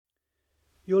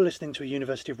You're listening to a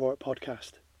University of Warwick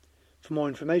podcast. For more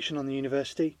information on the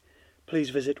university, please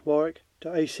visit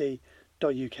warwick.ac.uk.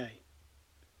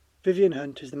 Vivian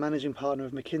Hunt is the managing partner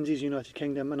of McKinsey's United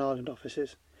Kingdom and Ireland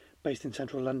offices, based in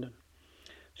central London.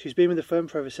 She's been with the firm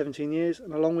for over 17 years,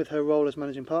 and along with her role as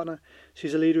managing partner,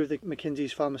 she's a leader of the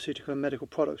McKinsey's pharmaceutical and medical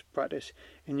products practice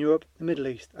in Europe, the Middle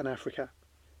East and Africa.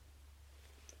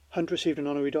 Hunt received an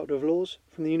Honorary Doctor of Law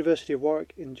from the University of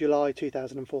Warwick in July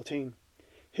 2014.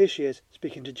 Here she is,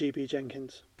 speaking to GB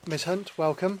Jenkins. Ms Hunt,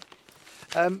 welcome.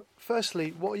 Firstly,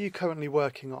 what are you currently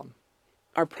working on?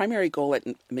 Our primary goal at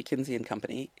McKinsey &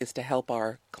 Company is to help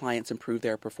our clients improve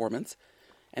their performance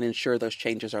and ensure those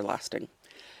changes are lasting.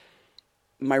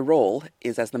 My role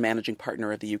is as the managing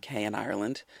partner of the UK and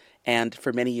Ireland, and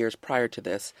for many years prior to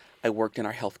this, I worked in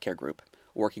our healthcare group,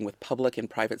 working with public and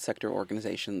private sector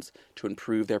organizations to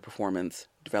improve their performance,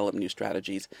 develop new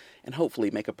strategies, and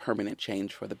hopefully make a permanent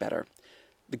change for the better.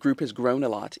 The group has grown a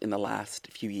lot in the last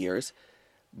few years,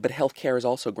 but healthcare has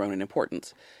also grown in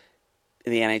importance.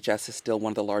 The NHS is still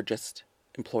one of the largest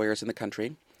employers in the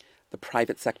country. The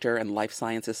private sector and life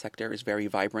sciences sector is very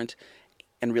vibrant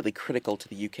and really critical to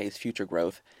the UK's future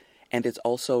growth, and it's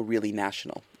also really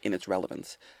national in its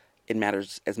relevance. It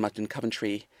matters as much in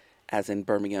Coventry as in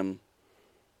Birmingham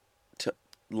to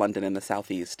London and the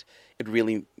Southeast. It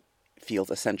really feels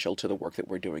essential to the work that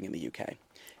we're doing in the UK.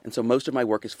 And so most of my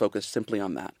work is focused simply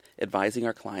on that, advising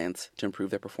our clients to improve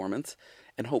their performance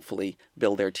and hopefully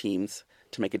build their teams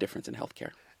to make a difference in healthcare.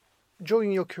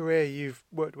 During your career, you've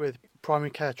worked with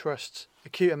primary care trusts,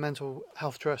 acute and mental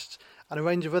health trusts, and a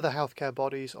range of other healthcare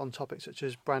bodies on topics such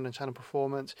as brand and channel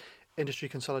performance, industry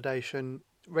consolidation,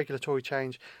 regulatory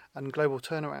change, and global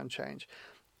turnaround change.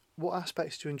 What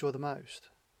aspects do you enjoy the most?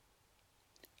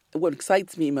 What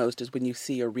excites me most is when you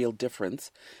see a real difference,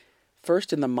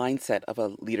 first in the mindset of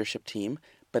a leadership team,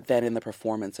 but then in the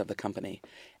performance of the company.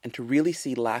 And to really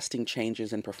see lasting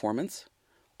changes in performance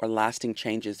or lasting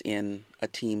changes in a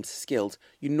team's skills,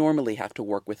 you normally have to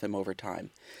work with them over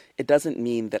time. It doesn't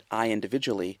mean that I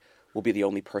individually will be the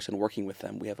only person working with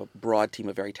them. We have a broad team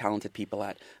of very talented people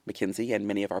at McKinsey and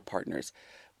many of our partners.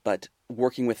 But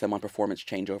working with them on performance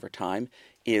change over time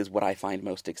is what I find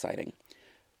most exciting.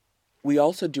 We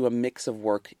also do a mix of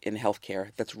work in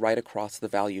healthcare that's right across the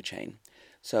value chain.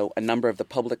 So a number of the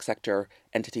public sector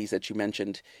entities that you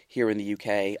mentioned here in the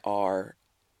UK are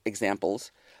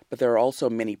examples, but there are also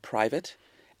many private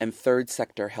and third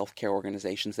sector healthcare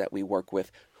organizations that we work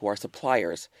with who are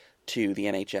suppliers to the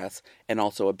NHS and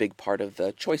also a big part of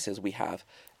the choices we have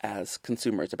as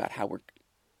consumers about how we're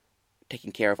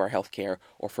taking care of our healthcare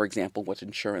or, for example, what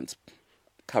insurance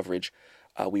coverage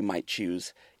we might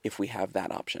choose if we have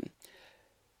that option.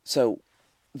 So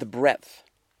the breadth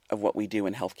of what we do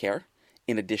in healthcare,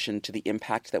 in addition to the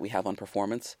impact that we have on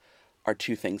performance, are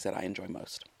two things that I enjoy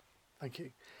most. Thank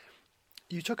you.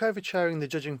 You took over chairing the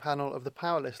judging panel of the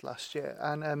Power List last year,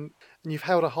 and you've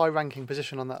held a high-ranking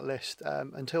position on that list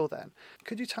until then.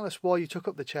 Could you tell us why you took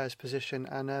up the chair's position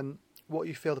and what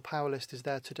you feel the Power List is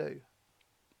there to do?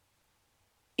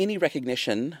 Any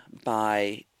recognition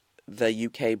by the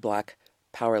UK Black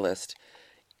Power List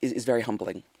is very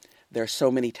humbling. There are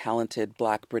so many talented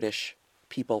Black British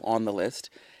people on the list,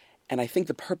 and I think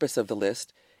the purpose of the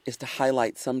list is to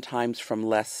highlight, sometimes from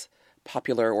less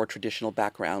popular or traditional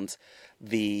backgrounds,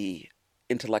 the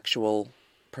intellectual,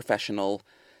 professional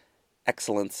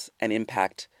excellence and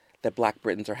impact that Black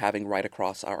Britons are having right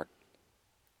across our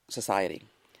society.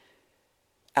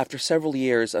 After several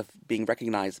years of being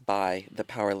recognized by the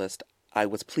Power List, I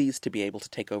was pleased to be able to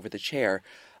take over the chair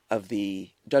of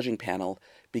the judging panel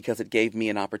because it gave me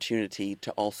an opportunity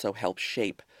to also help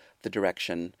shape the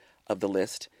direction of the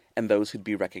list and those who'd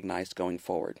be recognized going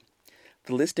forward.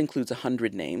 The list includes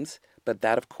 100 names, but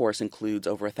that, of course, includes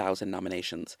over 1,000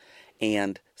 nominations.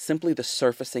 And simply the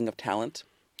surfacing of talent,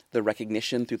 the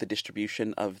recognition through the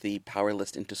distribution of the Power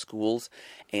List into schools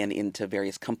and into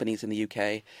various companies in the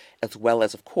UK, as well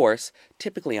as, of course,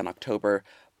 typically in October,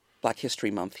 Black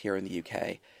History Month here in the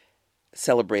UK,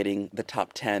 celebrating the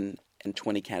top 10 and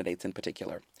 20 candidates in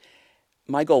particular.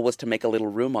 My goal was to make a little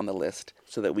room on the list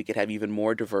so that we could have even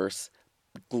more diverse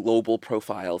global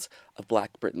profiles of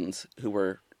Black Britons who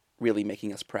were really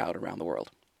making us proud around the world.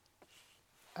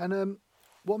 And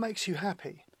what makes you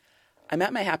happy? I'm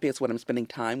at my happiest when I'm spending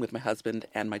time with my husband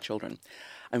and my children.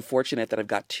 I'm fortunate that I've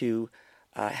got two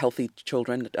healthy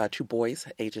children, two boys,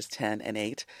 ages 10 and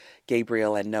 8,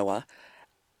 Gabriel and Noah,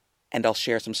 and I'll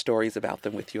share some stories about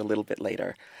them with you a little bit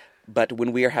later. But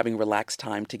when we are having relaxed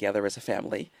time together as a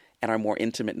family, and our more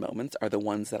intimate moments are the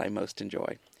ones that I most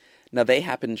enjoy. Now, they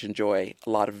happen to enjoy a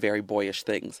lot of very boyish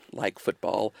things, like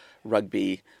football,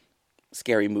 rugby,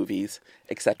 scary movies,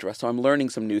 etc. So I'm learning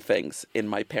some new things in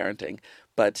my parenting,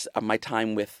 but my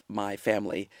time with my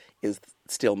family is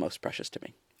still most precious to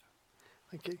me.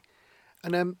 Thank you.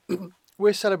 And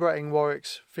we're celebrating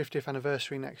Warwick's 50th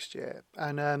anniversary next year,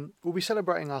 and we'll be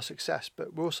celebrating our success,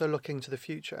 but we're also looking to the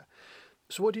future.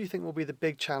 So what do you think will be the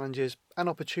big challenges and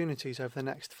opportunities over the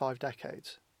next 5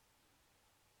 decades?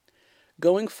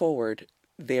 Going forward,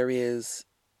 there is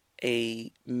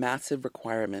a massive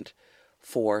requirement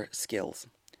for skills,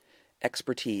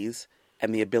 expertise,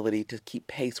 and the ability to keep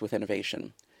pace with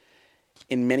innovation.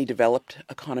 In many developed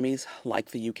economies,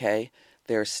 like the UK,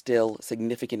 there are still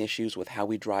significant issues with how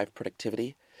we drive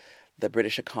productivity. The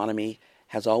British economy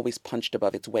has always punched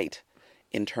above its weight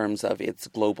in terms of its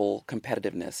global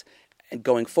competitiveness. And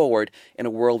going forward, in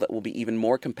a world that will be even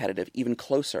more competitive, even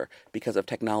closer because of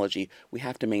technology, we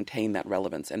have to maintain that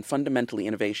relevance. And fundamentally,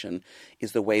 innovation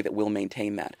is the way that we'll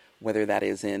maintain that, whether that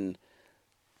is in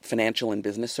financial and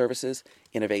business services,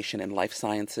 innovation in life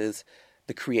sciences,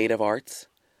 the creative arts,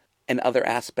 and other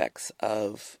aspects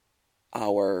of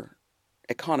our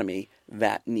economy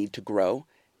that need to grow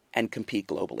and compete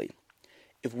globally.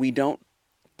 If we don't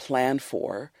plan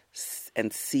for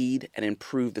and seed and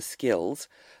improve the skills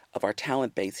of our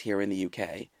talent base here in the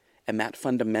UK, and that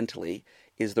fundamentally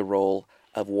is the role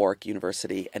of Warwick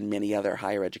University and many other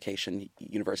higher education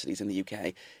universities in the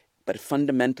UK, but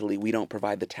fundamentally we don't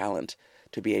provide the talent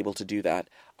to be able to do that,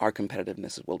 our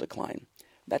competitiveness will decline.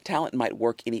 That talent might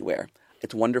work anywhere.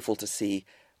 It's wonderful to see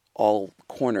all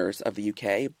corners of the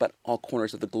UK, but all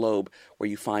corners of the globe where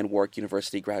you find Warwick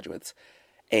University graduates.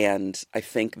 And I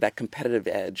think that competitive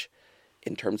edge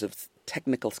in terms of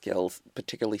technical skills,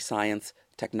 particularly science,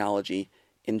 technology,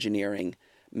 engineering,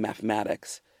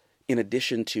 mathematics, in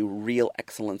addition to real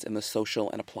excellence in the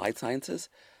social and applied sciences,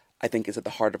 I think is at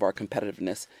the heart of our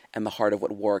competitiveness and the heart of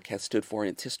what Warwick has stood for in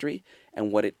its history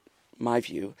and what it, my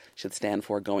view, should stand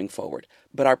for going forward.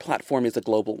 But our platform is a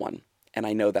global one, and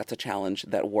I know that's a challenge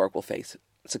that Warwick will face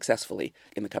successfully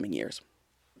in the coming years.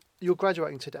 You're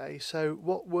graduating today, so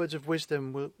what words of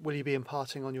wisdom will you be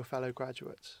imparting on your fellow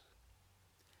graduates?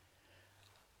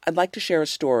 I'd like to share a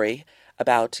story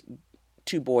about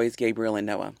 2 boys, Gabriel and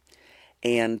Noah.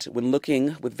 And when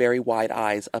looking with very wide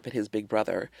eyes up at his big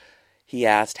brother, he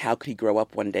asked how could he grow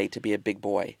up one day to be a big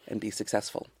boy and be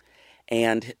successful.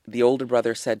 And the older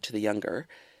brother said to the younger,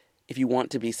 if you want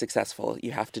to be successful,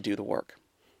 you have to do the work.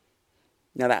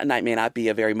 Now, that may not be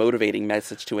a very motivating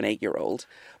message to an 8-year-old,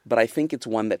 but I think it's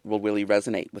one that will really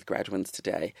resonate with graduates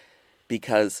today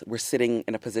because we're sitting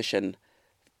in a position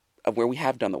of where we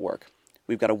have done the work.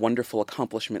 We've got a wonderful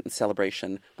accomplishment and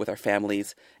celebration with our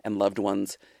families and loved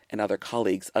ones and other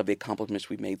colleagues of the accomplishments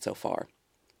we've made so far.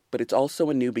 But it's also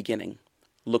a new beginning,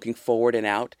 looking forward and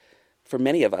out, for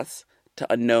many of us,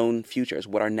 to unknown futures,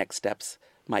 what our next steps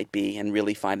might be, and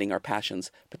really finding our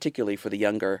passions, particularly for the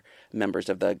younger members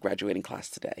of the graduating class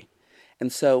today.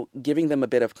 And so giving them a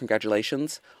bit of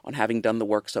congratulations on having done the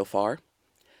work so far,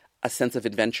 a sense of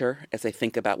adventure as they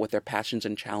think about what their passions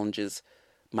and challenges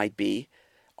might be,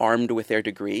 armed with their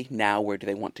degree, now where do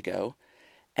they want to go?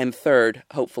 And third,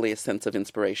 hopefully a sense of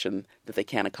inspiration that they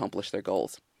can accomplish their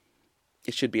goals.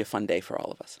 It should be a fun day for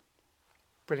all of us.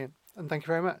 Brilliant. And thank you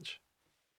very much.